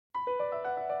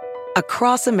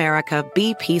Across America,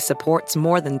 BP supports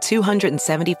more than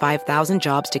 275,000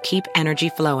 jobs to keep energy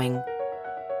flowing.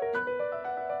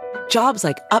 Jobs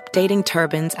like updating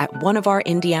turbines at one of our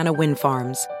Indiana wind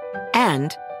farms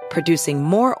and producing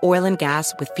more oil and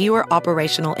gas with fewer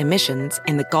operational emissions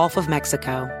in the Gulf of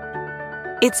Mexico.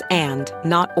 It's and,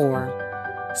 not or.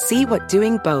 See what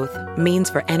doing both means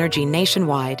for energy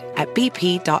nationwide at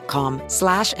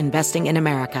bp.com/investing in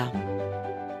America.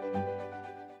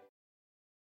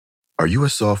 Are you a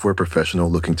software professional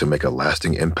looking to make a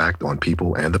lasting impact on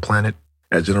people and the planet?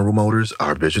 At General Motors,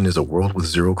 our vision is a world with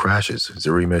zero crashes,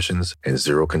 zero emissions, and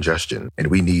zero congestion. And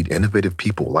we need innovative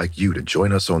people like you to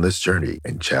join us on this journey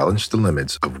and challenge the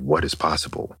limits of what is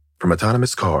possible. From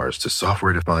autonomous cars to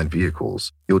software-defined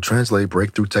vehicles, you'll translate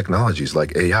breakthrough technologies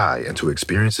like AI into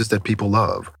experiences that people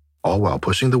love, all while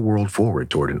pushing the world forward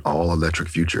toward an all-electric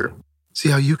future. See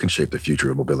how you can shape the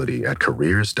future of mobility at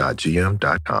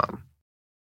careers.gm.com.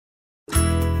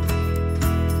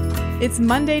 It's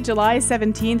Monday, July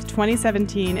 17th,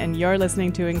 2017, and you're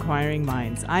listening to Inquiring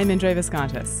Minds. I'm Indre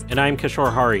Viscontis. And I'm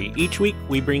Kishore Hari. Each week,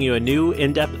 we bring you a new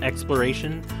in-depth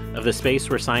exploration of the space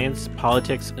where science,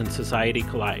 politics, and society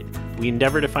collide. We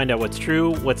endeavor to find out what's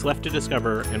true, what's left to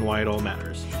discover, and why it all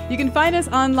matters. You can find us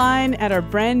online at our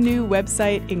brand new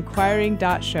website,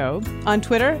 inquiring.show, on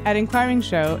Twitter at Inquiring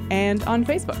Show, and on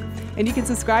Facebook. And you can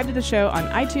subscribe to the show on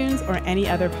iTunes or any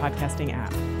other podcasting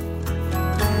app.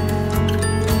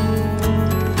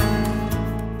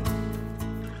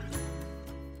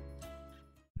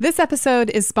 This episode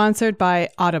is sponsored by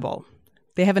Audible.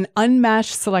 They have an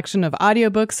unmatched selection of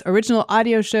audiobooks, original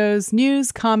audio shows,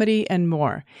 news, comedy, and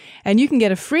more. And you can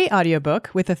get a free audiobook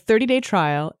with a 30-day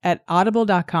trial at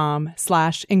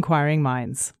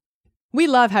audible.com/inquiringminds. We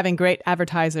love having great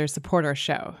advertisers support our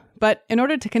show, but in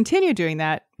order to continue doing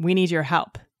that, we need your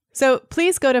help. So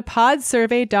please go to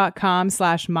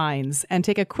podsurvey.com/minds and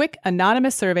take a quick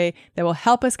anonymous survey that will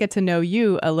help us get to know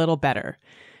you a little better.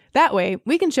 That way,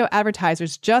 we can show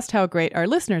advertisers just how great our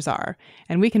listeners are,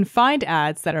 and we can find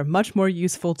ads that are much more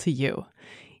useful to you.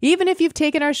 Even if you've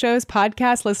taken our show's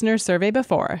podcast listener survey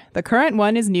before, the current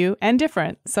one is new and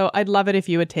different, so I'd love it if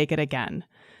you would take it again.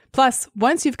 Plus,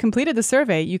 once you've completed the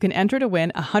survey, you can enter to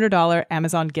win a $100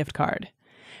 Amazon gift card.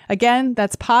 Again,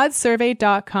 that's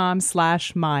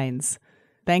podsurvey.com/minds.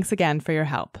 Thanks again for your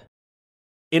help.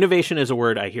 Innovation is a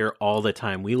word I hear all the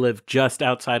time. We live just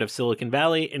outside of Silicon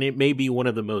Valley, and it may be one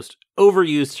of the most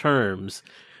overused terms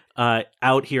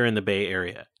out here in the Bay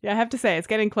Area. Yeah, I have to say, it's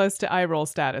getting close to eye roll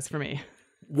status for me.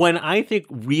 When I think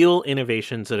real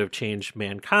innovations that have changed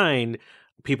mankind,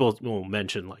 people will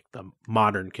mention like the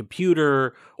modern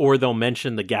computer, or they'll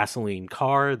mention the gasoline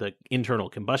car, the internal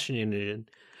combustion engine.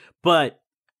 But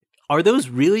are those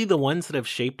really the ones that have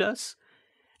shaped us?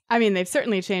 I mean, they've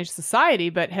certainly changed society,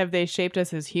 but have they shaped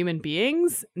us as human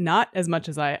beings? Not as much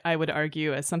as I would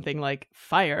argue as something like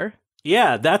fire.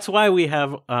 Yeah, that's why we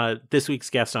have this week's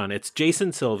guest on. It's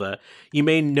Jason Silva. You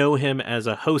may know him as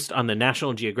a host on the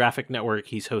National Geographic Network.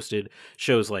 He's hosted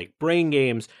shows like Brain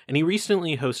Games, and he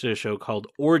recently hosted a show called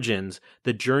Origins,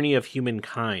 The Journey of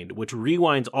Humankind, which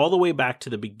rewinds all the way back to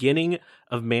the beginning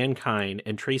of mankind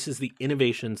and traces the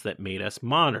innovations that made us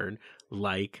modern,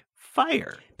 like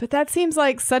fire. But that seems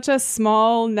like such a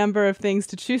small number of things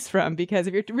to choose from, because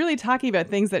if you're really talking about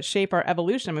things that shape our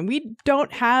evolution, I mean, we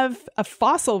don't have a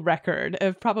fossil record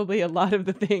of probably a lot of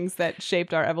the things that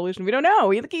shaped our evolution. We don't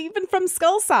know. Even from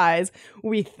skull size,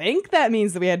 we think that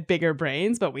means that we had bigger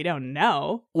brains, but we don't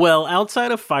know. Well,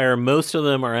 outside of fire, most of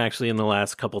them are actually in the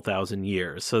last couple thousand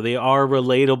years. So they are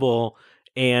relatable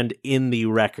and in the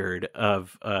record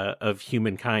of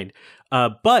humankind.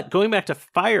 But going back to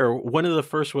fire, one of the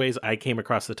first ways I came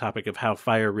across the topic of how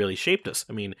fire really shaped us,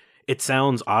 I mean, it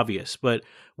sounds obvious, but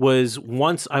was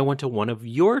once I went to one of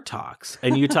your talks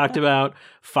and you talked about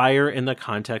fire in the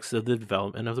context of the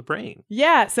development of the brain.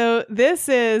 Yeah, so this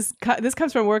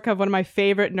comes from work of one of my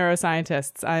favorite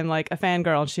neuroscientists. I'm like a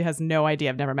fangirl, and she has no idea.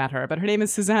 I've never met her, but her name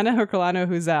is Susanna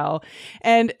Herculano-Huzel.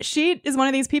 And she is one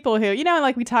of these people who,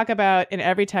 like we talk about in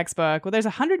every textbook, well, there's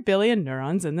 100 billion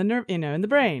neurons in the in the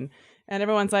brain. And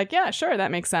everyone's like, yeah, sure,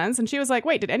 that makes sense. And she was like,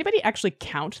 wait, did anybody actually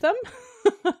count them?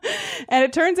 And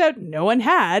it turns out no one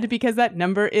had, because that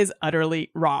number is utterly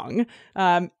wrong.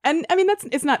 And I mean,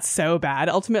 it's not so bad.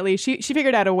 Ultimately, she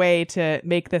figured out a way to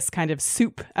make this kind of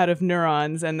soup out of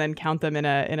neurons and then count them in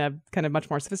a kind of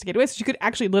much more sophisticated way. So she could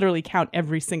actually literally count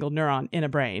every single neuron in a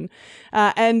brain.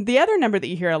 And the other number that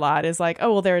you hear a lot is like,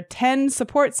 oh, well, there are 10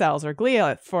 support cells or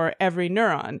glia for every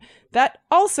neuron. That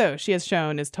also, she has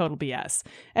shown, is total BS.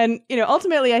 And,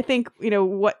 ultimately, I think,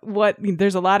 what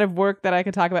there's a lot of work that I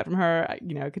could talk about from her.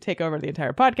 could take over the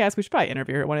entire podcast. We should probably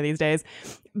interview her one of these days.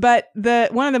 But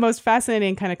one of the most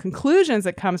fascinating kind of conclusions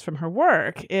that comes from her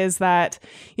work is that,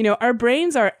 our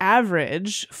brains are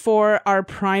average for our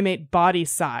primate body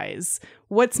size.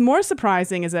 What's more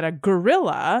surprising is that a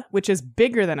gorilla, which is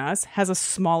bigger than us, has a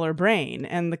smaller brain.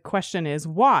 And the question is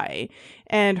why?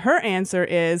 And her answer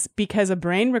is because a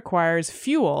brain requires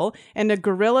fuel and a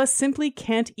gorilla simply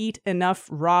can't eat enough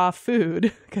raw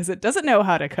food because it doesn't know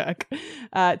how to cook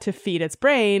to feed its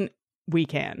brain. We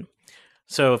can.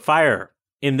 So fire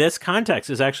in this context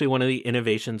is actually one of the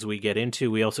innovations we get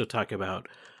into. We also talk about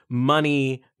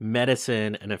money,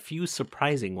 medicine, and a few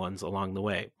surprising ones along the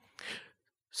way.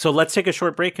 So let's take a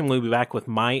short break and we'll be back with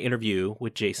my interview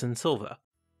with Jason Silva.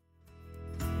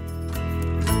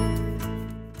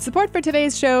 Support for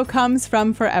today's show comes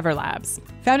from Forever Labs.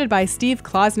 Founded by Steve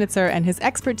Klausnitzer and his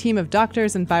expert team of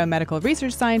doctors and biomedical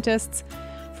research scientists,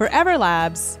 Forever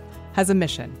Labs has a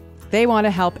mission. They want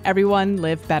to help everyone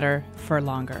live better for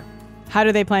longer. How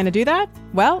do they plan to do that?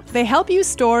 Well, they help you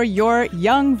store your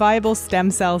young, viable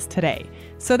stem cells today,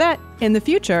 so that in the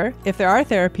future, if there are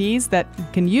therapies that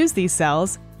can use these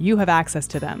cells, you have access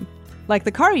to them. Like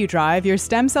the car you drive, your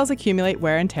stem cells accumulate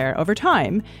wear and tear over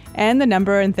time, and the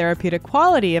number and therapeutic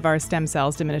quality of our stem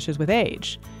cells diminishes with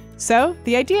age. So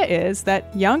the idea is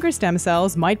that younger stem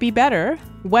cells might be better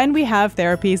when we have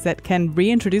therapies that can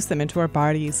reintroduce them into our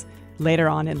bodies later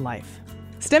on in life.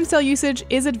 Stem cell usage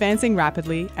is advancing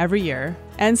rapidly every year,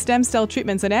 and stem cell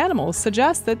treatments in animals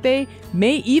suggest that they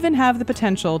may even have the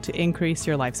potential to increase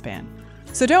your lifespan.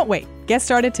 So don't wait. Get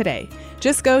started today.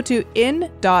 Just go to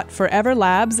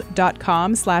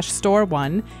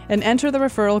in.foreverlabs.com/store1 and enter the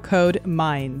referral code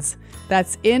MINDS.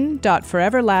 That's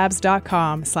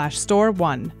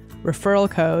in.foreverlabs.com/store1.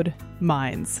 Referral code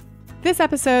MINDS. This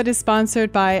episode is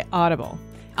sponsored by Audible.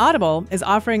 Audible is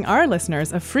offering our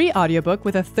listeners a free audiobook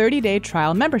with a 30-day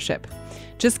trial membership.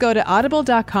 Just go to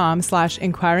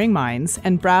audible.com/inquiringminds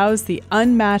and browse the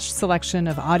unmatched selection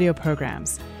of audio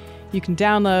programs. You can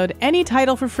download any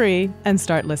title for free and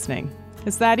start listening.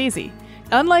 It's that easy.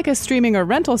 Unlike a streaming or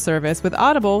rental service, with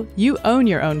Audible, you own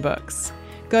your own books.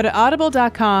 Go to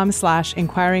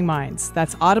audible.com/inquiringminds.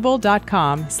 That's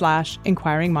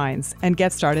audible.com/inquiringminds and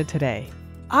get started today.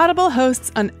 Audible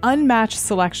hosts an unmatched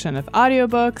selection of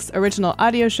audiobooks, original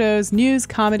audio shows, news,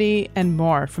 comedy, and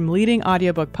more from leading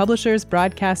audiobook publishers,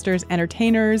 broadcasters,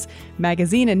 entertainers,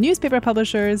 magazine and newspaper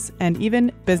publishers, and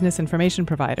even business information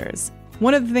providers.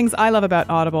 One of the things I love about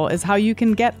Audible is how you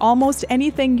can get almost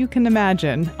anything you can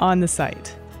imagine on the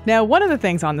site. Now, one of the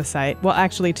things on the site, well,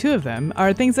 actually two of them,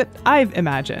 are things that I've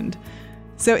imagined.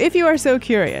 So if you are so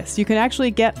curious, you can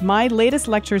actually get my latest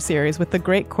lecture series with the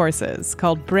great courses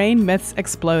called Brain Myths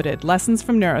Exploded, Lessons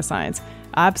from Neuroscience,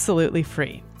 absolutely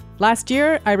free. Last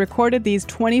year, I recorded these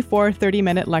 24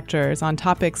 30-minute lectures on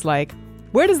topics like,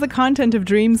 where does the content of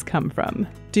dreams come from?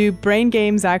 Do brain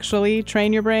games actually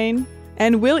train your brain?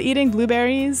 And will eating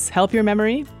blueberries help your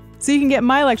memory? So you can get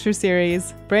my lecture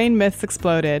series, Brain Myths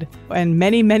Exploded, and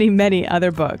many, many, many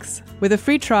other books with a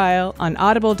free trial on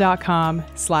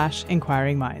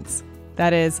audible.com/inquiringminds.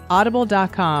 That is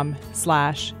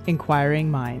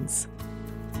audible.com/inquiringminds.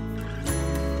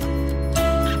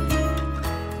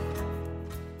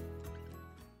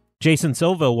 Jason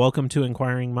Silva, welcome to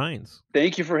Inquiring Minds.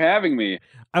 Thank you for having me.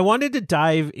 I wanted to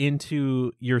dive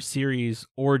into your series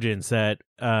Origins that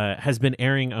has been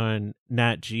airing on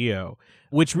Nat Geo,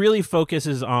 which really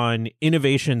focuses on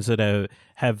innovations that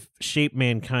have shaped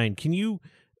mankind. Can you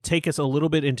take us a little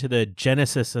bit into the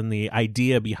genesis and the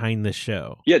idea behind this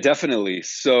show? Yeah, definitely.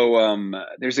 So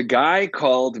there's a guy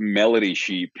called Melody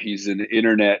Sheep. He's an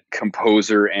internet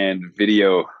composer and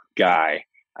video guy.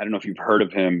 I don't know if you've heard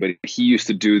of him, but he used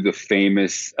to do the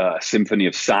famous Symphony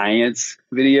of Science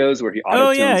videos where he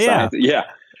auto-tuned science. Yeah.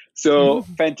 So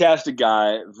fantastic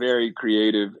guy, very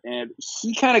creative. And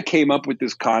he kind of came up with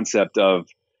this concept of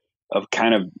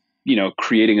kind of,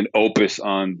 creating an opus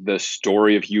on the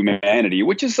story of humanity,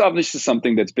 which is obviously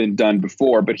something that's been done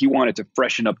before, but he wanted to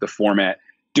freshen up the format,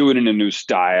 do it in a new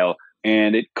style.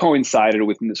 And it coincided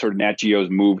with sort of Nat Geo's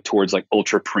move towards like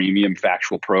ultra premium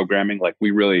factual programming. Like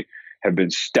we really have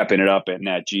been stepping it up at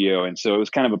Nat Geo. And so it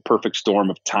was kind of a perfect storm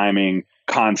of timing,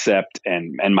 concept,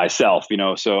 and myself,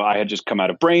 So I had just come out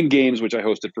of Brain Games, which I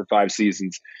hosted for 5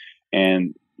 seasons.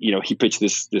 And, he pitched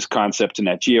this concept to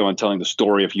Nat Geo on telling the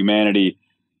story of humanity.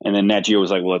 And then Nat Geo was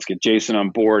like, well, let's get Jason on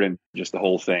board. And just the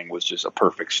whole thing was just a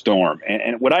perfect storm.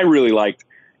 And what I really liked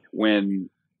when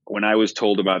I was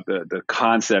told about the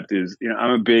concept is,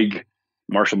 I'm a big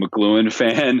Marshall McLuhan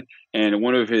fan. And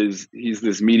one of he's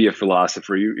this media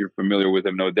philosopher. You're familiar with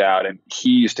him, no doubt. And he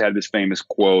used to have this famous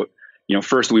quote,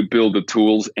 first we build the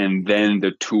tools and then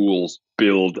the tools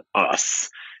build us.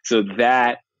 So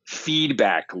that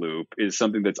feedback loop is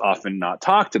something that's often not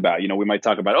talked about. We might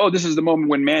talk about, oh, this is the moment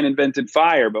when man invented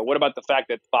fire, but what about the fact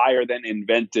that fire then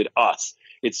invented us?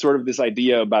 It's sort of this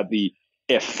idea about the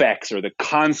effects or the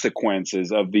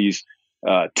consequences of these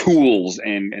tools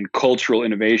and cultural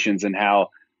innovations, and how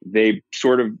they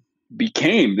sort of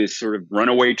became this sort of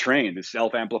runaway train, this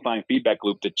self-amplifying feedback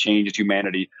loop that changed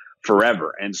humanity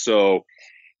forever. And so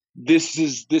this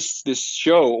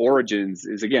show, Origins,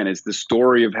 is the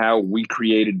story of how we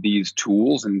created these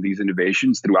tools and these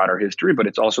innovations throughout our history, but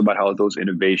it's also about how those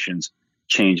innovations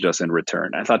changed us in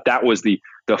return. I thought that was the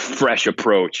fresh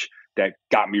approach that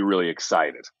got me really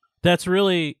excited. That's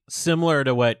really similar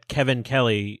to what Kevin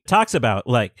Kelly talks about.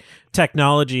 Like,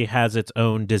 technology has its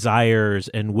own desires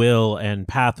and will and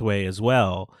pathway as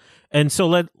well. And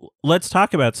so let's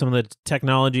talk about some of the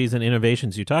technologies and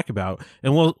innovations you talk about.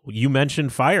 And you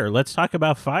mentioned fire. Let's talk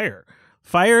about fire.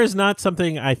 Fire is not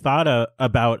something I thought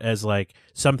about as like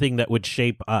something that would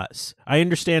shape us. I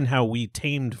understand how we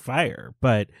tamed fire,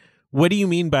 but what do you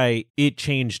mean by it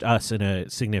changed us in a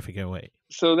significant way?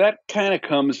 So that kind of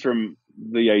comes from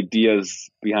the ideas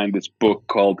behind this book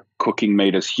called Cooking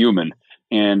Made Us Human.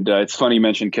 And it's funny you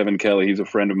mentioned Kevin Kelly. He's a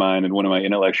friend of mine and one of my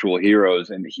intellectual heroes.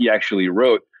 And he actually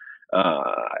wrote,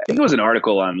 I think it was an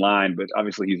article online, but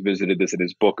obviously he's visited this in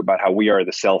his book about how we are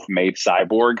the self-made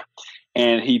cyborg.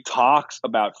 And he talks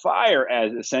about fire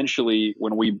as essentially,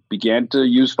 when we began to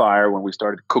use fire, when we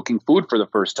started cooking food for the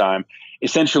first time,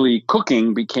 essentially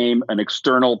cooking became an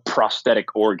external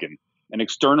prosthetic organ, an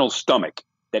external stomach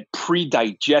that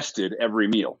pre-digested every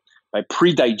meal. By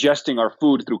pre-digesting our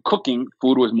food through cooking,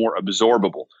 food was more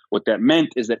absorbable. What that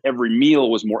meant is that every meal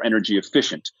was more energy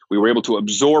efficient. We were able to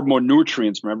absorb more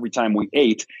nutrients from every time we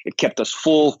ate. It kept us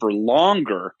full for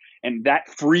longer, and that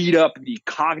freed up the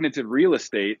cognitive real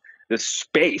estate, the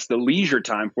space, the leisure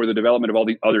time for the development of all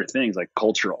these other things like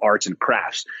cultural arts and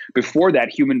crafts. Before that,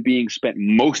 human beings spent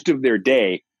most of their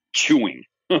day chewing,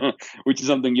 which is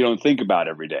something you don't think about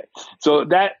every day. So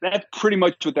that's pretty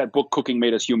much what that book, Cooking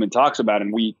Made Us Human, talks about.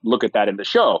 And we look at that in the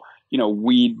show.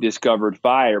 We discovered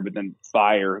fire, but then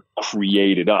fire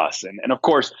created us. And of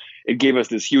course, it gave us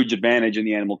this huge advantage in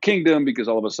the animal kingdom because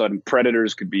all of a sudden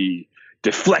predators could be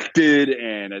deflected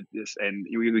and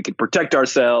we could protect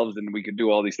ourselves and we could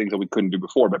do all these things that we couldn't do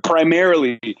before. But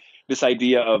primarily, this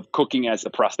idea of cooking as a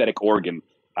prosthetic organ,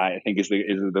 I think is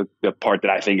the part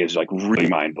that I think is like really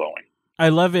mind-blowing. I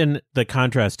love in the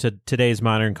contrast to today's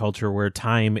modern culture where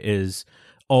time is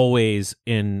always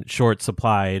in short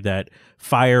supply, that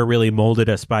fire really molded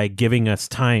us by giving us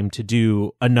time to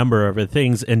do a number of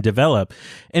things and develop.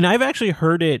 And I've actually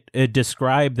heard it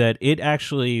described that it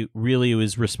actually really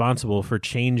was responsible for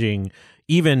changing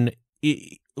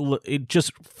it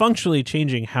just functionally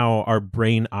changing how our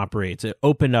brain operates. It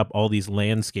opened up all these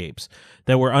landscapes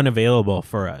that were unavailable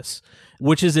for us,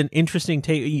 which is an interesting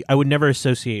take. I would never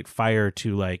associate fire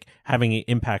to like having an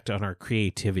impact on our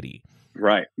creativity.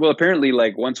 Right. Well, apparently,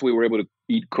 like once we were able to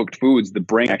eat cooked foods, the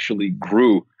brain actually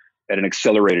grew at an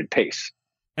accelerated pace.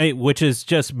 Which is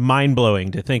just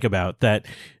mind-blowing to think about, that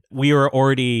we were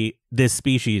already this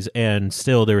species and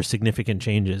still there were significant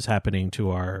changes happening to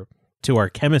our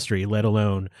chemistry, let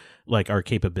alone like our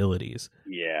capabilities.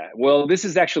 Yeah. Well, this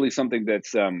is actually something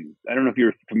that's, I don't know if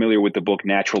you're familiar with the book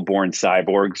Natural Born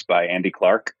Cyborgs by Andy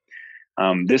Clark.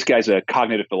 This guy's a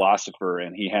cognitive philosopher,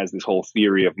 and he has this whole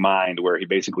theory of mind where he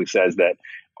basically says that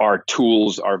our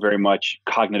tools are very much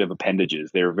cognitive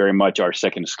appendages. They're very much our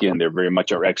second skin. They're very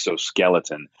much our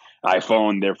exoskeleton.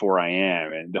 iPhone, therefore I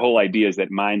am. And the whole idea is that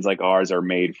minds like ours are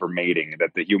made for mating,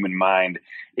 that the human mind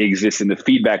exists in the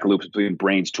feedback loops between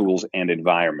brains, tools, and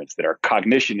environments, that our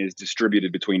cognition is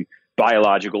distributed between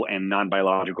biological and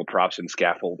non-biological props and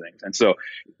scaffoldings. And so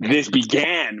this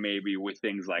began maybe with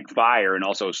things like fire and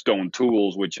also stone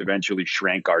tools, which eventually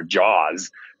shrank our jaws.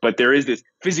 But there is this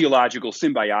physiological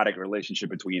symbiotic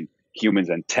relationship between humans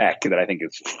and tech that I think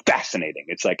is fascinating.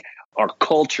 It's like our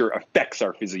culture affects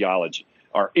our physiology.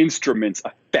 Our instruments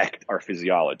affect our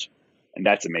physiology. And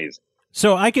that's amazing.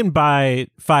 So I can buy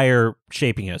fire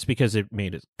shaping us because it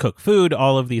made us cook food,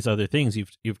 all of these other things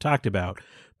you've talked about.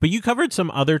 But you covered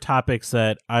some other topics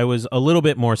that I was a little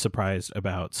bit more surprised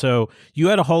about. So you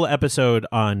had a whole episode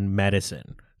on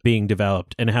medicine being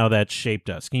developed and how that shaped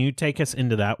us. Can you take us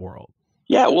into that world?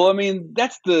 Yeah, well, I mean,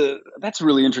 that's a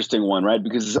really interesting one, right?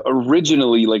 Because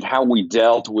originally, like how we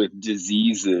dealt with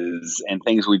diseases and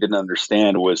things we didn't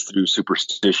understand was through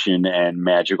superstition and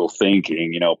magical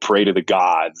thinking, pray to the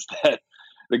gods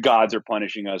the gods are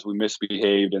punishing us, we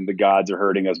misbehaved, and the gods are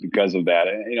hurting us because of that.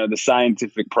 And, the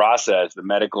scientific process, the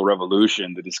medical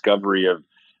revolution, the discovery of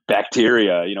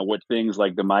bacteria, what things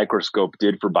like the microscope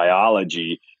did for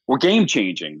biology were game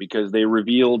changing because they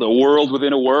revealed a world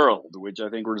within a world, which I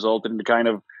think resulted in kind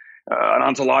of an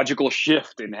ontological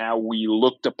shift in how we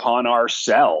looked upon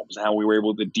ourselves, how we were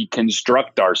able to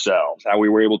deconstruct ourselves, how we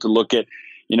were able to look at,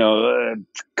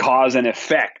 cause and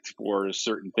effect for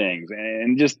certain things.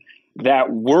 And just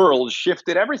that world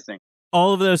shifted everything.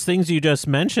 All of those things you just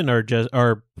mentioned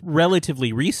are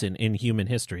relatively recent in human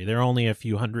history. They're only a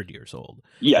few hundred years old,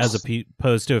 yes, as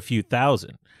opposed to a few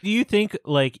thousand. Do you think,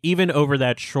 like, even over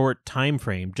that short time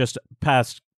frame, just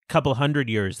past couple hundred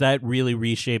years, that really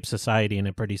reshaped society in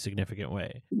a pretty significant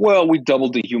way? Well, we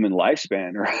doubled the human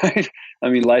lifespan, right? I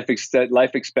mean, life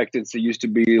expectancy used to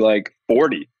be like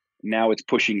 40. Now it's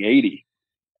pushing 80.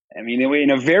 I mean,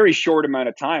 in a very short amount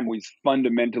of time, we've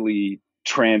fundamentally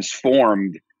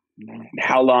transformed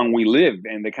how long we live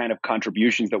and the kind of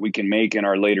contributions that we can make in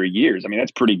our later years. I mean,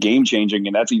 that's pretty game changing.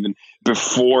 And that's even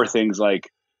before things like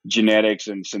genetics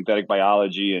and synthetic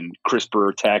biology and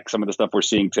CRISPR tech, some of the stuff we're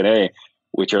seeing today,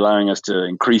 which are allowing us to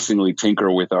increasingly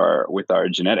tinker with our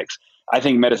genetics. I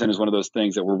think medicine is one of those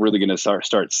things that we're really going to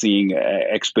start seeing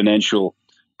exponential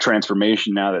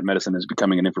transformation now that medicine is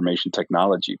becoming an information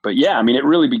technology. But yeah, I mean, it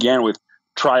really began with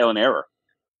trial and error.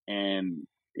 And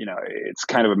it's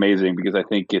kind of amazing because I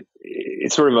think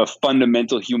it's sort of a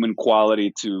fundamental human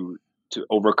quality to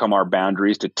overcome our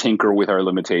boundaries, to tinker with our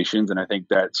limitations. And I think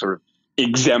that's sort of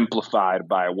exemplified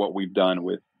by what we've done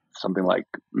with something like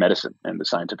medicine and the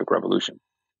scientific revolution.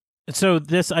 So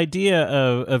this idea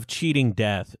of cheating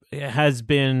death has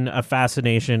been a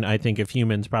fascination, I think, of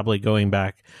humans probably going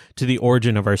back to the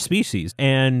origin of our species.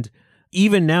 And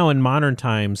even now in modern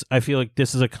times, I feel like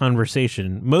this is a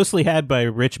conversation mostly had by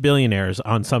rich billionaires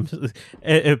on some,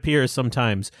 it appears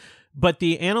sometimes. But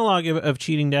the analog of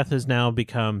cheating death has now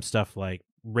become stuff like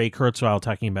Ray Kurzweil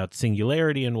talking about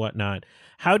singularity and whatnot.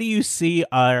 How do you see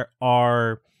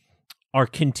our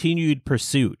continued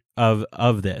pursuit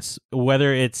of this,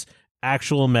 whether it's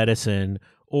actual medicine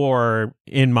or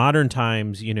in modern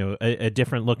times, a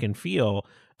different look and feel,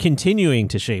 continuing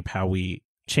to shape how we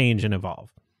change and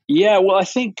evolve? Yeah, well, I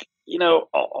think,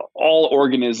 all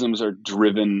organisms are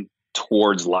driven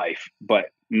towards life, but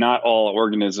not all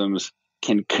organisms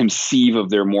can conceive of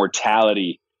their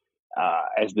mortality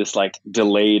as this like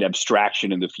delayed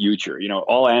abstraction in the future.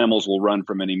 All animals will run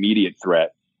from an immediate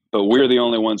threat, but we're the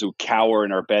only ones who cower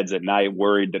in our beds at night,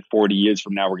 worried that 40 years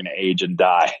from now we're going to age and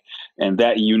die. And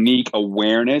that unique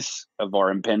awareness of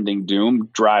our impending doom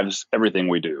drives everything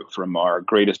we do, from our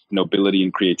greatest nobility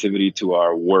and creativity to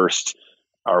our worst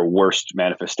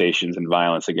manifestations and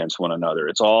violence against one another.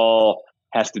 It's all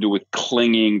has to do with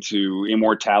clinging to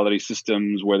immortality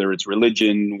systems, whether it's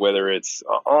religion, whether it's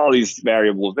all these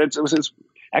variables. It was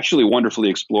actually wonderfully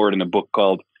explored in a book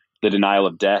called The Denial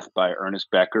of Death by Ernest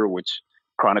Becker, which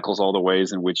chronicles all the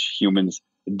ways in which humans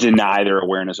deny their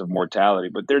awareness of mortality.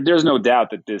 But there's no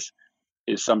doubt that this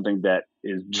is something that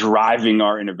is driving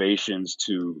our innovations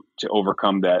to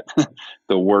overcome that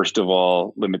the worst of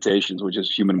all limitations, which is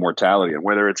human mortality. And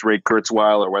whether it's Ray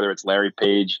Kurzweil or whether it's Larry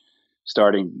Page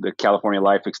starting the California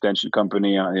Life Extension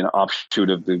Company, an offshoot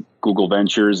of the Google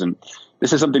Ventures, and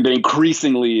this is something that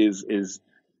increasingly is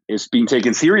being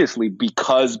taken seriously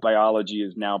because biology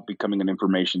is now becoming an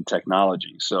information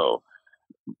technology. So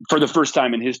for the first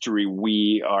time in history,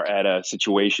 we are at a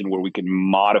situation where we can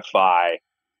modify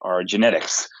our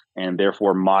genetics and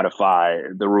therefore modify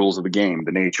the rules of the game,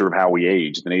 the nature of how we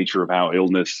age, the nature of how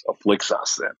illness afflicts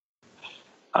us. And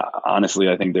honestly,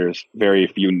 I think there's very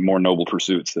few more noble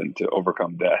pursuits than to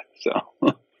overcome death.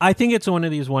 So I think it's one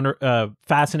of these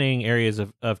fascinating areas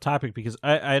of topic, because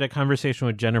I had a conversation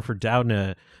with Jennifer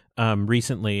Doudna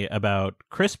recently about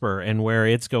CRISPR and where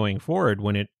it's going forward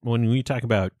when we talk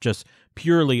about just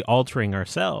purely altering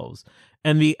ourselves,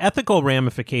 and the ethical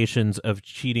ramifications of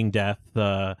cheating death,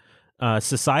 the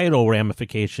societal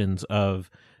ramifications of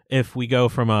if we go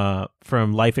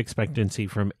from life expectancy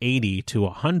from 80 to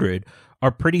 100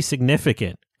 are pretty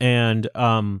significant, and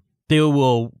they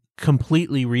will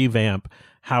completely revamp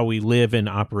how we live and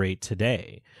operate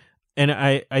today. And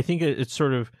I think it's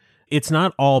sort of, it's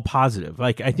not all positive.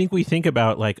 Like, I think we think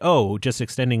about like, oh, just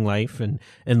extending life and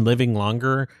living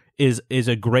longer is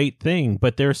a great thing,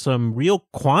 but there's some real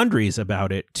quandaries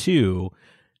about it too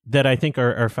that I think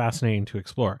are fascinating to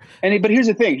explore. But here's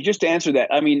the thing, just to answer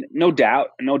that, I mean, no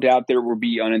doubt there will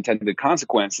be unintended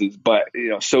consequences, but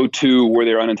so too were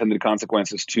there unintended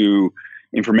consequences to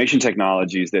information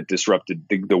technologies that disrupted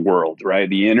the world, right?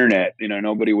 The internet,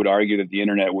 nobody would argue that the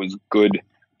internet was good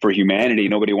for humanity.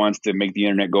 Nobody wants to make the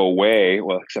internet go away,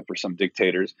 well, except for some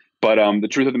dictators. But the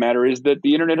truth of the matter is that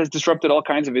the internet has disrupted all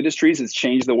kinds of industries. It's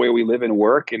changed the way we live and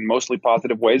work in mostly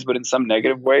positive ways, but in some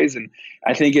negative ways. And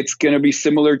I think it's going to be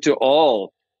similar to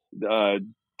all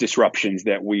disruptions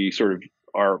that we sort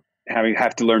of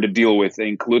have to learn to deal with,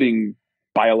 including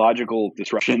biological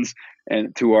disruptions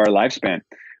and to our lifespan.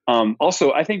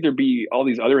 Also, I think there'd be all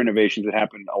these other innovations that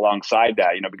happen alongside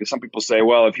that, because some people say,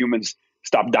 well, if humans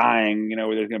stop dying,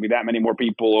 there's going to be that many more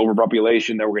people,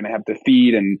 overpopulation that we're going to have to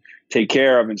feed and take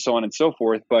care of and so on and so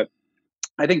forth. But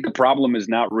I think the problem is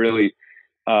not really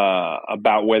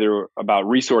about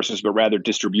resources, but rather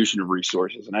distribution of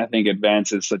resources. And I think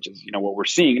advances such as, what we're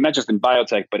seeing, not just in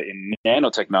biotech, but in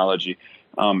nanotechnology,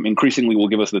 increasingly will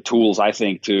give us the tools, I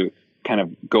think, to kind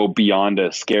of go beyond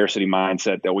a scarcity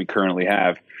mindset that we currently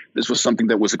have. This was something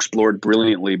that was explored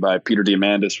brilliantly by Peter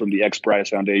Diamandis from the X Prize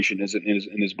Foundation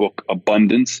in his book,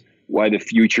 Abundance, Why the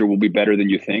Future Will Be Better Than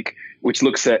You Think, which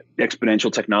looks at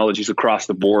exponential technologies across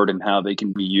the board and how they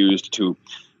can be used to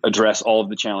address all of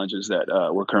the challenges that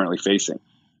we're currently facing,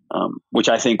 which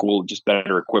I think will just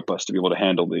better equip us to be able to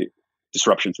handle the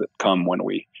disruptions that come when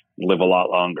we live a lot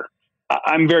longer.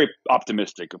 I'm very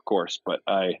optimistic, of course, but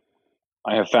I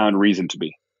have found reason to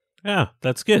be. Yeah,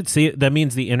 that's good. See, that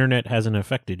means the internet hasn't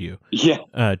affected you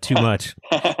too much,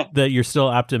 that you're still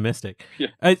optimistic.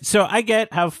 Yeah. So I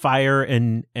get how fire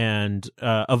and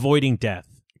avoiding death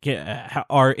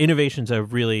our innovations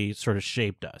have really sort of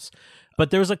shaped us. But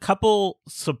there's a couple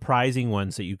surprising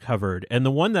ones that you covered. And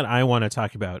the one that I want to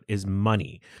talk about is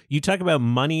money. You talk about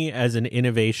money as an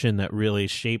innovation that really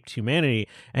shaped humanity.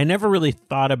 I never really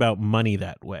thought about money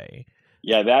that way.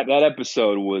 Yeah, that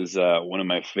episode was one of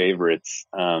my favorites.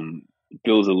 It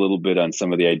builds a little bit on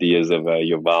some of the ideas of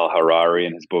Yuval Harari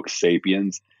in his book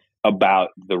Sapiens about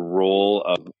the role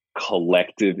of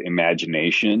collective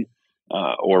imagination,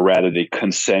 or rather the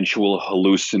consensual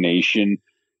hallucination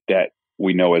that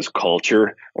we know as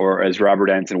culture, or as Robert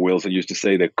Anton Wilson used to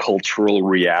say, the cultural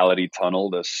reality tunnel,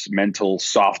 the mental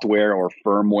software or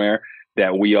firmware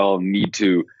that we all need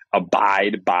to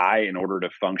abide by in order to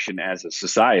function as a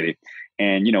society.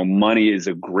 And, money is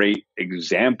a great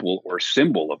example or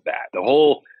symbol of that. The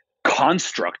whole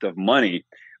construct of money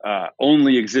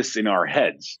only exists in our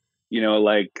heads.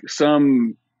 Like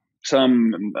some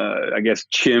I guess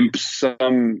chimps,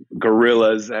 some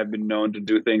gorillas have been known to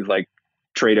do things like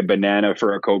trade a banana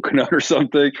for a coconut or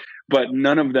something, but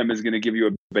none of them is going to give you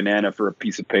a banana for a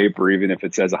piece of paper, even if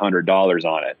it says $100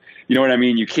 on it. You know what I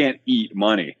mean? You can't eat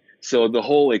money. So the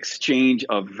whole exchange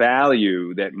of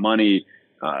value that money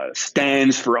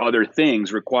stands for other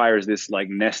things requires this like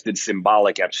nested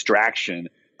symbolic abstraction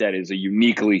that is a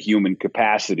uniquely human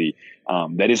capacity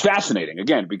that is fascinating,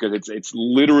 again, because it's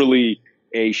literally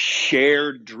a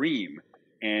shared dream.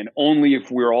 And only if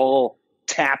we're all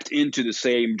tapped into the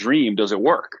same dream does it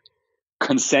work.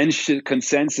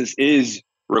 Consensus is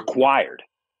required.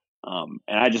 And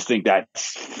I just think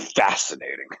that's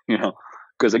fascinating,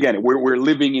 because again, we're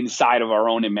living inside of our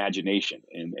own imagination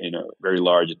in a very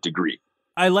large degree.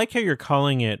 I like how you're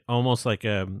calling it almost like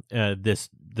this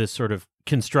sort of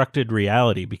constructed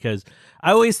reality, because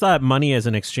I always thought money as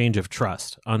an exchange of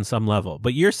trust on some level,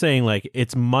 but you're saying like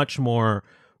it's much more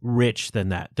rich than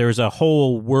that. There's a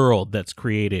whole world that's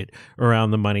created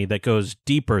around the money that goes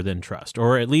deeper than trust,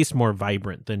 or at least more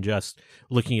vibrant than just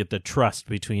looking at the trust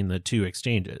between the two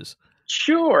exchanges.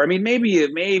 Sure. I mean,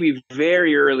 maybe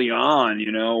very early on,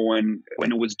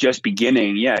 when it was just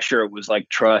beginning. Yeah, sure. It was like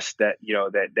trust that,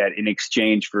 that in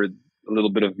exchange for a little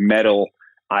bit of metal,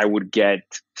 I would get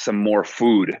some more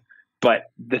food.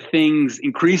 But the things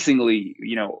increasingly,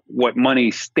 what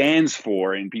money stands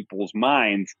for in people's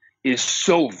minds is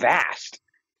so vast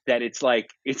that it's like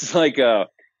a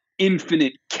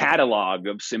infinite catalog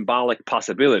of symbolic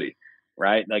possibility,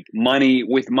 right? Like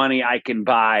with money, I can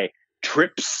buy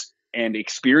trips and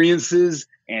experiences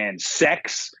and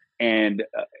sex and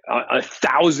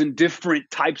 1,000 different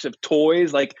types of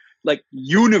toys, like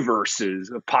universes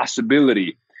of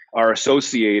possibility are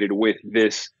associated with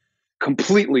this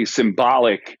completely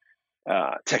symbolic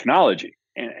technology.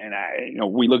 And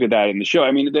we look at that in the show.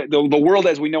 I mean, the world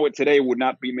as we know it today would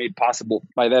not be made possible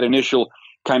by that initial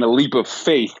kind of leap of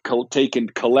faith taken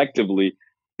collectively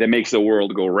that makes the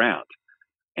world go round.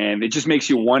 And it just makes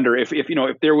you wonder if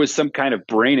there was some kind of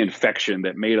brain infection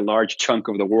that made a large chunk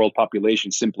of the world population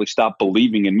simply stop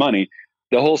believing in money,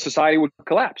 the whole society would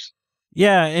collapse.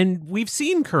 Yeah, and we've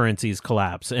seen currencies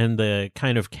collapse and the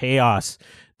kind of chaos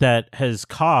that has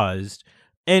caused.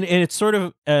 And it's sort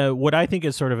of what I think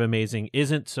is sort of amazing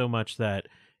isn't so much that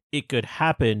it could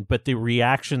happen, but the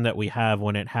reaction that we have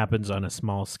when it happens on a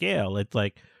small scale. It's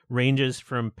like ranges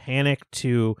from panic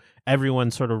to everyone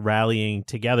sort of rallying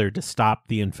together to stop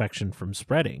the infection from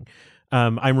spreading.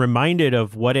 I'm reminded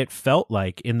of what it felt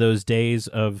like in those days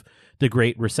of the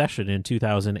Great Recession in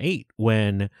 2008,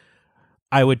 when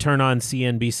I would turn on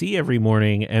CNBC every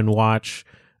morning and watch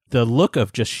the look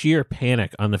of just sheer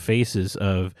panic on the faces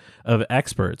of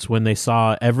experts when they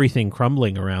saw everything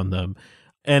crumbling around them.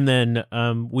 And then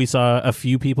we saw a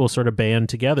few people sort of band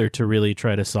together to really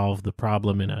try to solve the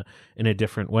problem in a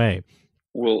different way.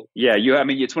 Well, yeah, I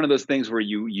mean, it's one of those things where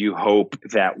you hope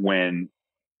that when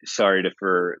shit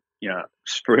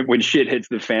hits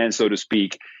the fan, so to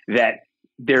speak, that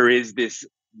there is this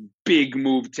big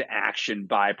move to action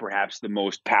by perhaps the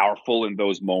most powerful in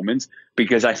those moments,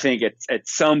 because I think at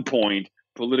some point,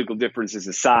 political differences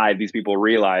aside, these people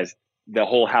realize the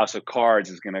whole house of cards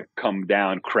is going to come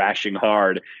down crashing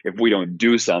hard if we don't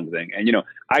do something. And,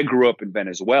 I grew up in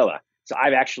Venezuela, so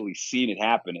I've actually seen it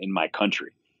happen in my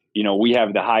country. We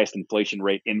have the highest inflation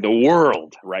rate in the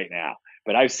world right now,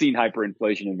 but I've seen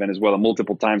hyperinflation in Venezuela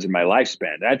multiple times in my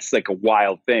lifespan. That's like a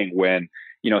wild thing when,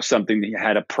 something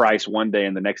had a price one day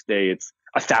and the next day it's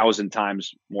 1,000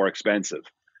 times more expensive.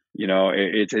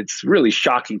 It's really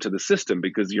shocking to the system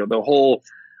because, all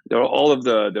of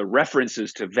the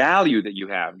references to value that you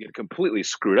have get completely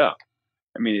screwed up.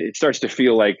 I mean, it starts to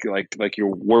feel like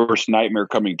your worst nightmare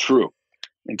coming true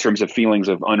in terms of feelings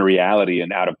of unreality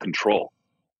and out of control.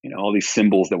 All these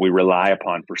symbols that we rely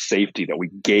upon for safety, that we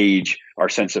gauge our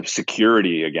sense of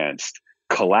security against,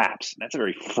 collapse. That's a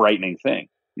very frightening thing.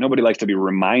 Nobody likes to be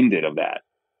reminded of that.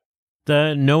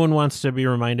 No one wants to be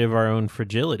reminded of our own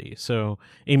fragility. So,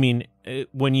 I mean,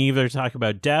 when you either talk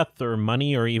about death or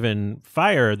money or even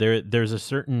fire, there's a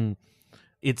certain,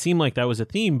 it seemed like that was a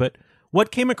theme, but what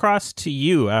came across to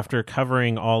you after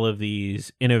covering all of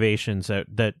these innovations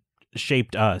that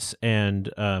shaped us and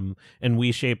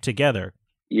we shaped together?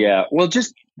 Yeah, well,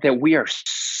 just that we are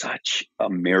such a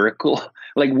miracle.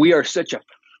 Like, we are such a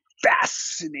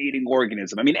fascinating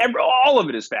organism. I mean, all of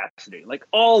it is fascinating. Like,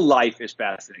 all life is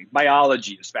fascinating.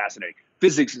 Biology is fascinating.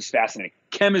 Physics is fascinating.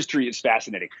 Chemistry is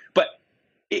fascinating. But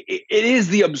it is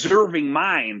the observing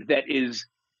mind that is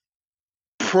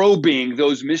probing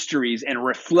those mysteries and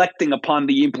reflecting upon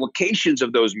the implications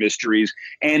of those mysteries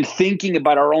and thinking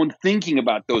about our own thinking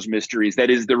about those mysteries that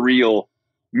is the real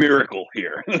miracle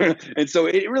here. And so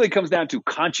it really comes down to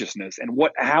consciousness and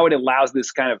how it allows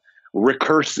this kind of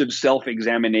recursive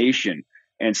self-examination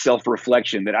and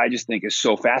self-reflection that I just think is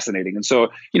so fascinating. And so,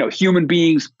 human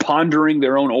beings pondering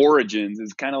their own origins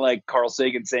is kind of like Carl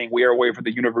Sagan saying we are a way for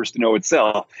the universe to know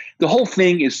itself. The whole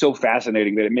thing is so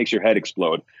fascinating that it makes your head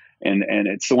explode. And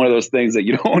it's one of those things that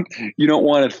you don't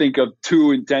want to think of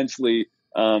too intensely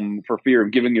for fear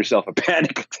of giving yourself a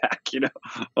panic attack,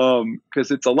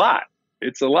 because it's a lot.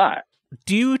 It's a lot.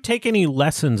 Do you take any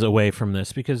lessons away from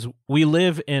this? Because we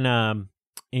live in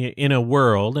a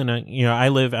world, and I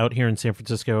live out here in San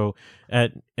Francisco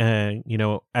at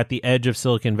the edge of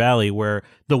Silicon Valley, where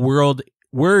the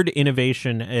word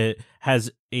innovation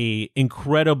has a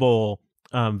incredible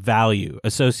value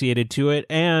associated to it,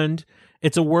 and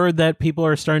it's a word that people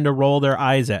are starting to roll their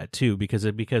eyes at too, because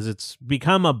it's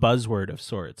become a buzzword of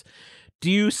sorts. Do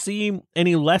you see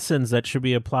any lessons that should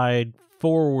be applied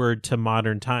forward to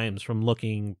modern times from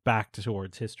looking back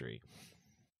towards history?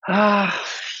 Yeah,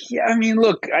 I mean,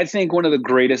 look, I think one of the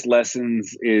greatest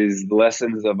lessons is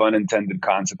lessons of unintended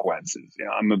consequences.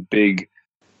 I'm a big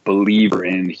believer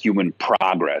in human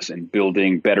progress and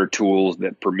building better tools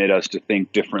that permit us to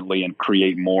think differently and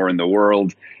create more in the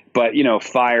world. But,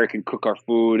 fire can cook our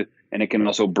food and it can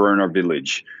also burn our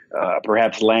village.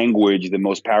 Perhaps language, the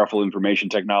most powerful information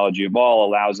technology of all,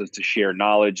 allows us to share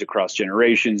knowledge across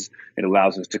generations. It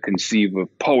allows us to conceive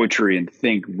of poetry and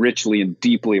think richly and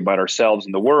deeply about ourselves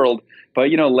and the world.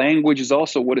 But, language is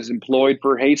also what is employed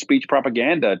for hate speech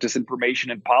propaganda,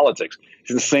 disinformation, and politics.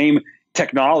 It's the same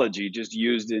technology, just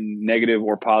used in negative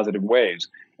or positive ways.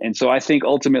 And so I think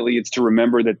ultimately it's to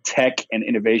remember that tech and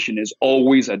innovation is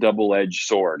always a double-edged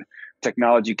sword.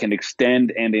 Technology can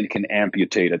extend and it can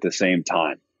amputate at the same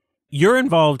time. You're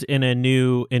involved in a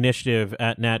new initiative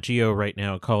at Nat Geo right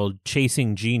now called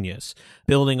Chasing Genius,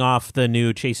 building off the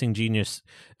new Chasing Genius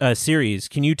series.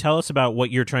 Can you tell us about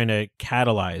what you're trying to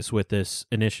catalyze with this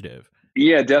initiative?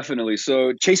 Yeah, definitely.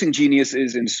 So Chasing Genius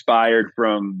is inspired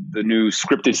from the new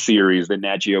scripted series that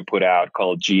Nat Geo put out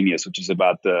called Genius, which is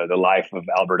about the life of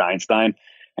Albert Einstein.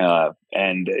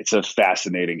 And it's a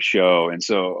fascinating show. And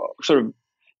so sort of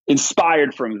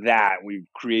inspired from that, we've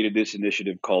created this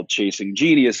initiative called Chasing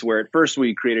Genius, where at first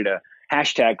we created a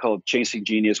hashtag called Chasing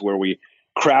Genius, where we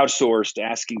crowdsourced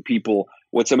asking people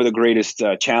what some of the greatest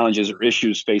challenges or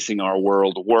issues facing our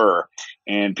world were.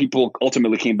 And people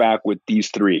ultimately came back with these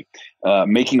three: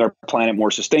 making our planet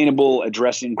more sustainable,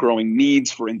 addressing growing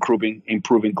needs for improving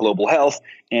global health,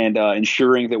 and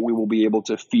ensuring that we will be able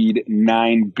to feed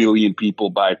 9 billion people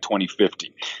by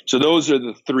 2050. So those are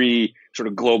the three sort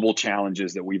of global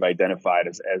challenges that we've identified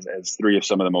as three of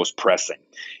some of the most pressing.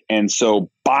 And so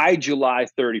by July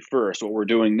 31st, what we're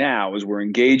doing now is we're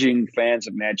engaging fans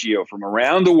of Nat Geo from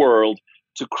around the world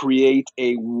to create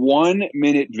a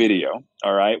 1-minute video,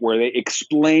 all right, where they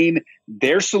explain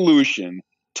their solution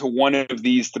to one of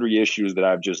these three issues that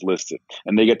I've just listed.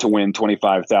 And they get to win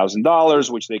 $25,000,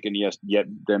 which they can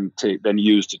then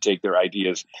use to take their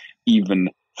ideas even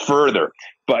further.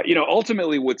 But,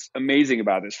 ultimately what's amazing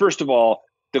about this, first of all,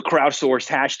 the crowdsourced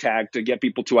hashtag to get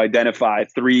people to identify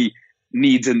three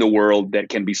needs in the world that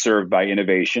can be served by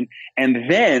innovation,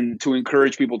 and then to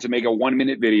encourage people to make a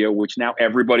 1-minute video, which now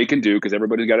everybody can do because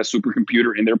everybody's got a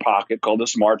supercomputer in their pocket called a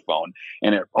smartphone,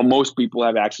 and most people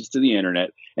have access to the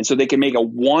internet. And so they can make a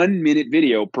 1-minute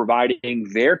video providing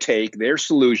their take, their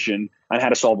solution on how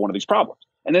to solve one of these problems.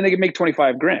 And then they can make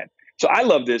 25 grand. So I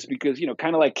love this because,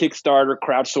 kind of like Kickstarter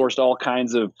crowdsourced all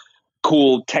kinds of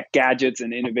cool tech gadgets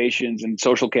and innovations and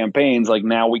social campaigns, like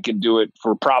now we can do it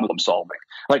for problem solving.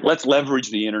 Like, let's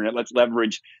leverage the internet. Let's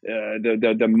leverage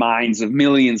the minds of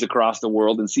millions across the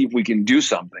world and see if we can do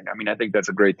something. I mean, I think that's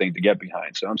a great thing to get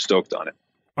behind. So I'm stoked on it.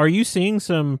 Are you seeing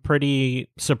some pretty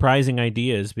surprising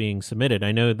ideas being submitted?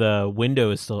 I know the window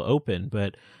is still open,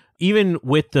 but even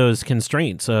with those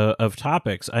constraints of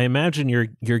topics, I imagine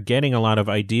you're getting a lot of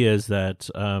ideas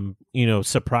that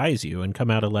surprise you and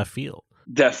come out of left field.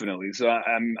 Definitely. So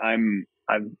I'm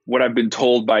what I've been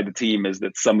told by the team is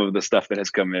that some of the stuff that has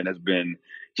come in has been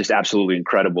just absolutely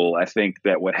incredible. I think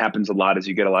that what happens a lot is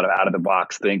you get a lot of out of the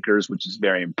box thinkers, which is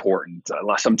very important.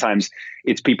 Sometimes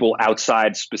it's people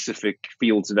outside specific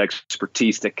fields of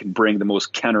expertise that can bring the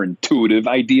most counterintuitive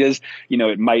ideas.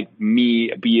 It might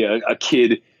be a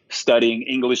kid studying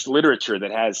English literature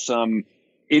that has some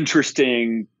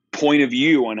interesting point of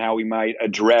view on how we might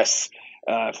address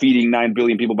feeding 9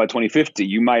 billion people by 2050.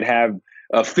 You might have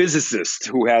a physicist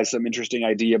who has some interesting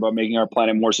idea about making our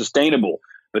planet more sustainable,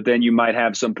 but then you might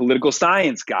have some political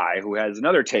science guy who has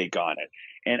another take on it.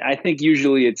 And I think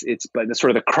usually it's but the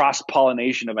sort of the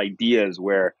cross-pollination of ideas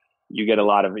where you get a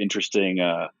lot of interesting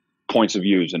points of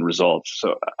views and results.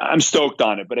 So I'm stoked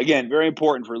on it. But again, very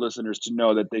important for listeners to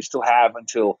know that they still have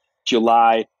until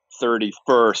July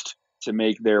 31st to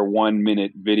make their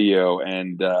 1-minute video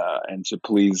and to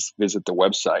please visit the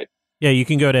website. Yeah, you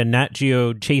can go to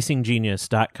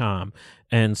natgeochasinggenius.com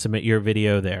and submit your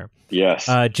video there. Yes.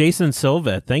 Jason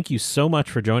Silva, thank you so much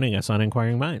for joining us on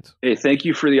Inquiring Minds. Hey, thank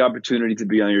you for the opportunity to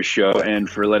be on your show and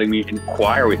for letting me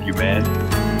inquire with you, man.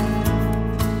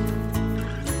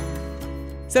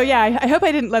 So yeah, I hope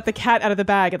I didn't let the cat out of the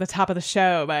bag at the top of the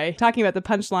show by talking about the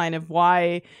punchline of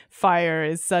why fire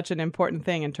is such an important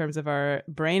thing in terms of our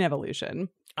brain evolution.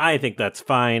 I think that's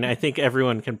fine. I think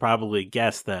everyone can probably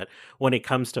guess that when it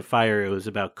comes to fire, it was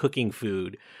about cooking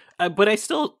food. But I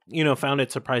still, found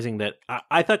it surprising that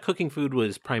I thought cooking food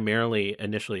was primarily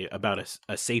initially about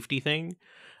a safety thing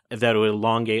that would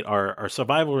elongate our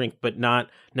survival rate, but not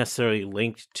necessarily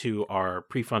linked to our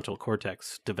prefrontal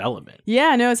cortex development.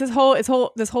 Yeah, no, it's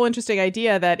this whole interesting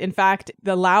idea that in fact,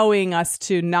 allowing us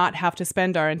to not have to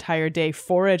spend our entire day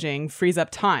foraging frees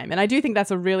up time. And I do think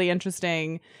that's a really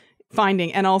interesting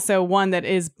finding, and also one that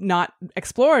is not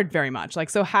explored very much. Like,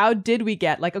 so how did we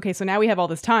get okay, so now we have all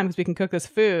this time because we can cook this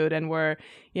food and we're,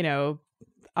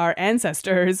 our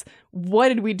ancestors, what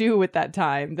did we do with that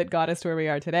time that got us to where we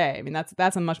are today? I mean,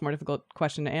 that's a much more difficult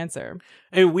question to answer.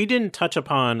 And we didn't touch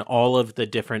upon all of the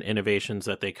different innovations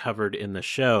that they covered in the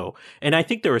show. And I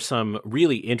think there were some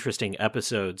really interesting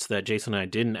episodes that Jason and I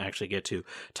didn't actually get to,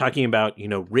 talking about,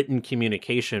 written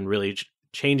communication really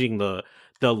changing the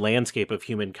landscape of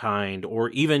humankind, or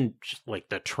even just like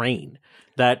the train,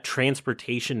 that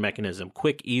transportation mechanism,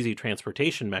 quick, easy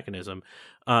transportation mechanism,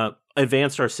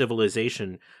 advanced our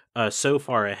civilization so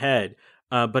far ahead.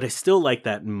 But I still like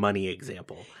that money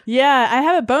example. Yeah, I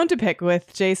have a bone to pick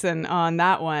with Jason on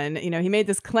that one. He made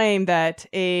this claim that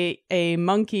a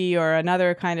monkey or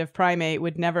another kind of primate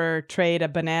would never trade a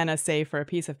banana, say, for a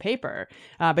piece of paper.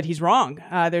 But he's wrong.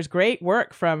 There's great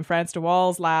work from Frans de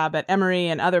Waal's lab at Emory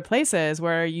and other places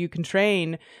where you can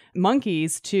train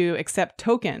monkeys to accept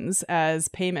tokens as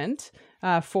payment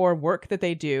for work that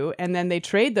they do, and then they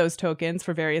trade those tokens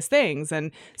for various things.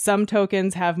 And some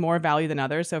tokens have more value than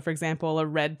others. So, for example, a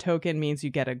red token means you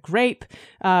get a grape,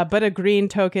 but a green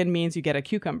token means you get a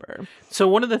cucumber. So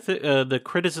one of the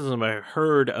criticism I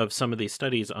heard of some of these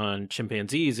studies on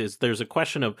chimpanzees is there's a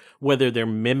question of whether they're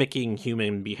mimicking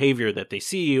human behavior that they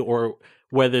see, or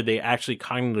whether they actually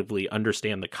cognitively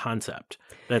understand the concept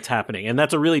that's happening. And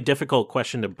that's a really difficult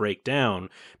question to break down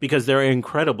because they're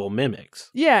incredible mimics.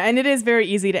 Yeah, and it is very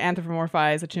easy to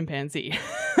anthropomorphize a chimpanzee,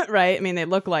 right? I mean, they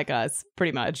look like us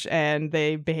pretty much, and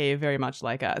they behave very much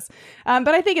like us. But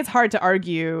I think it's hard to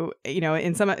argue,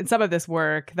 in some of this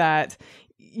work that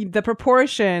the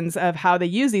proportions of how they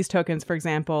use these tokens, for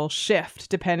example, shift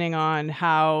depending on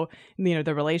how,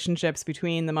 the relationships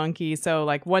between the monkeys. So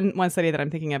like one study that I'm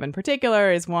thinking of in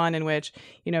particular is one in which,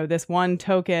 this one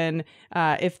token,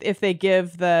 if they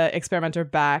give the experimenter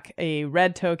back a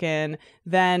red token,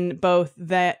 then both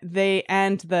they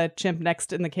and the chimp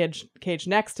next in the cage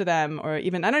next to them, or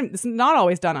even, it's not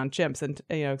always done on chimps and,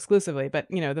 exclusively, but,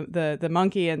 the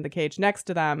monkey in the cage next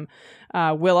to them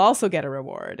will also get a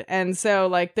reward. And so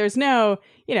like, there's no,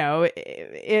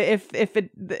 if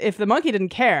the monkey didn't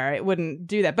care, it wouldn't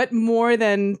do that. But more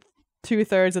than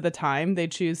 2/3 of the time, they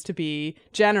choose to be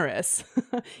generous,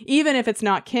 even if it's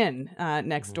not kin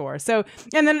next door. So,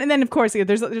 and then of course,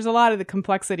 there's a lot of the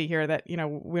complexity here that we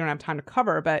don't have time to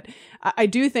cover. But I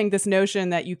do think this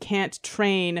notion that you can't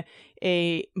train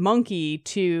a monkey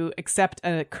to accept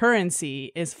a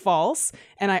currency is false,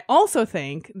 and I also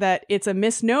think that it's a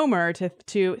misnomer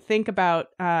to think about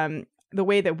the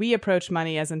way that we approach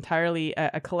money as entirely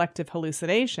a collective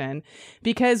hallucination,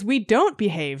 because we don't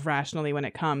behave rationally when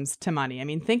it comes to money. I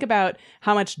mean, think about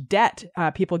how much debt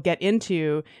people get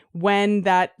into when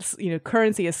that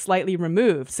currency is slightly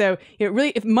removed. So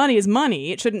really, if money is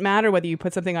money, it shouldn't matter whether you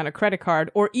put something on a credit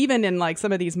card, or even in like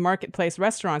some of these marketplace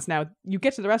restaurants. Now, you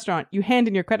get to the restaurant, you hand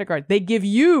in your credit card, they give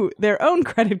you their own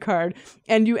credit card,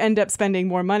 and you end up spending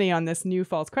more money on this new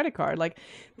false credit card. Like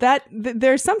that,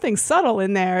 there's something subtle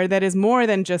in there that is more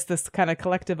than just this kind of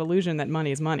collective illusion that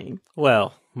money is money.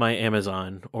 Well, my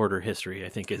Amazon order history, I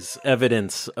think, is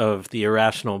evidence of the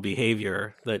irrational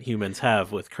behavior that humans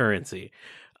have with currency.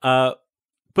 But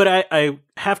I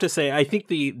have to say, I think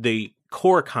the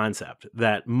core concept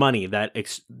that money,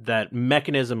 that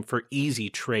mechanism for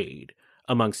easy trade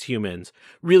amongst humans,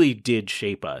 really did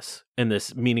shape us in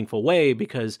this meaningful way,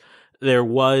 because there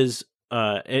was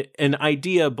an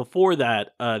idea before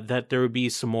that that there would be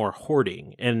some more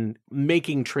hoarding and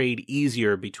making trade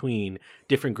easier between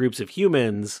different groups of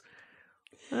humans.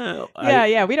 We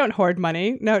don't hoard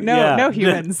money. No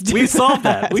humans. We solved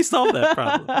that. We solved that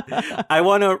problem. I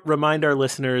want to remind our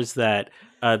listeners that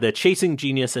the Chasing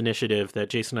Genius initiative that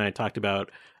Jason and I talked about,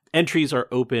 entries are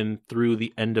open through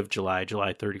the end of July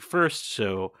 31st.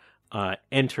 So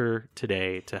enter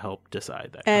today to help decide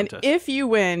that contest. And if you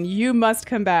win, you must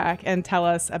come back and tell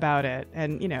us about it,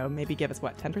 and maybe give us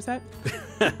 10%.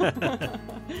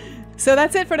 So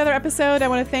that's it for another episode. I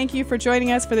want to thank you for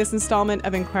joining us for this installment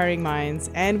of Inquiring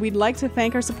Minds, and we'd like to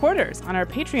thank our supporters on our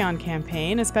Patreon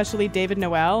campaign, especially David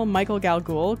Noel, Michael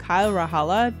Galgul, Kyle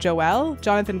Rahala, Joel,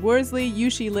 Jonathan Worsley,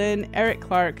 Yushi Lin, Eric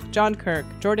Clark, John Kirk,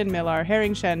 Jordan Millar,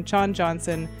 Herring Shen, Sean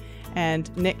Johnson, and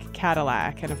Nick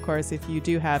Cadillac. And of course, if you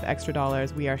do have extra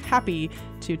dollars, we are happy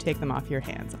to take them off your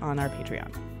hands on our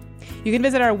Patreon. You can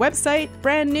visit our website,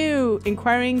 brand new,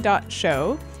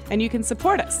 inquiring.show, and you can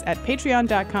support us at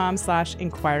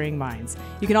patreon.com/inquiringminds.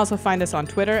 You can also find us on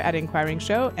Twitter at Inquiring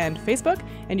Show and Facebook,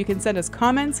 and you can send us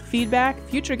comments, feedback,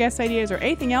 future guest ideas, or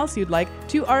anything else you'd like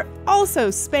to our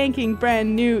also spanking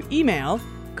brand new email,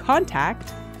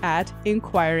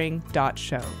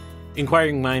 contact@inquiring.show.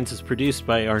 Inquiring Minds is produced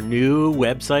by our new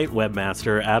website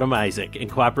webmaster, Adam Isaac, in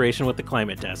cooperation with the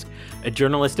Climate Desk, a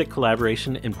journalistic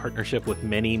collaboration in partnership with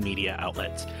many media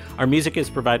outlets. Our music is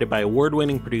provided by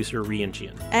award-winning producer Rian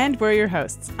Chian. And we're your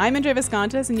hosts. I'm Indre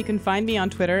Viscontas, and you can find me on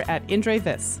Twitter at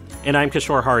IndreVis. And I'm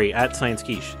Kishore Hari at Science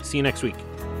Quiche. See you next week.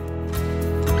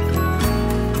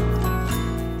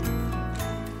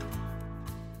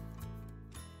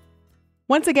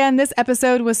 Once again, this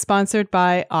episode was sponsored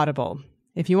by Audible.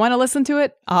 If you want to listen to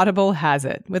it, Audible has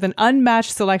it. With an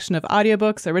unmatched selection of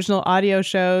audiobooks, original audio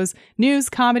shows, news,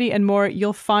 comedy, and more,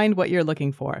 you'll find what you're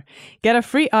looking for. Get a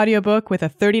free audiobook with a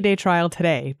 30-day trial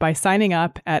today by signing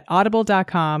up at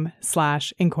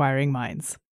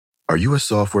audible.com/inquiringminds. Are you a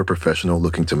software professional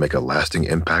looking to make a lasting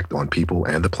impact on people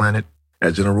and the planet?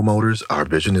 At General Motors, our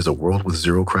vision is a world with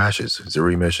zero crashes,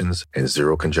 zero emissions, and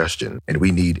zero congestion. And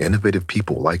we need innovative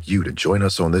people like you to join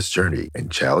us on this journey and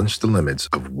challenge the limits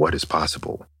of what is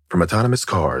possible. From autonomous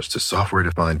cars to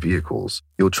software-defined vehicles,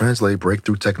 you'll translate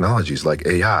breakthrough technologies like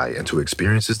AI into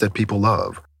experiences that people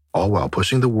love, all while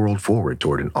pushing the world forward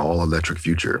toward an all-electric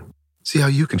future. See how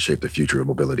you can shape the future of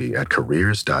mobility at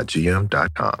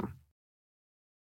careers.gm.com.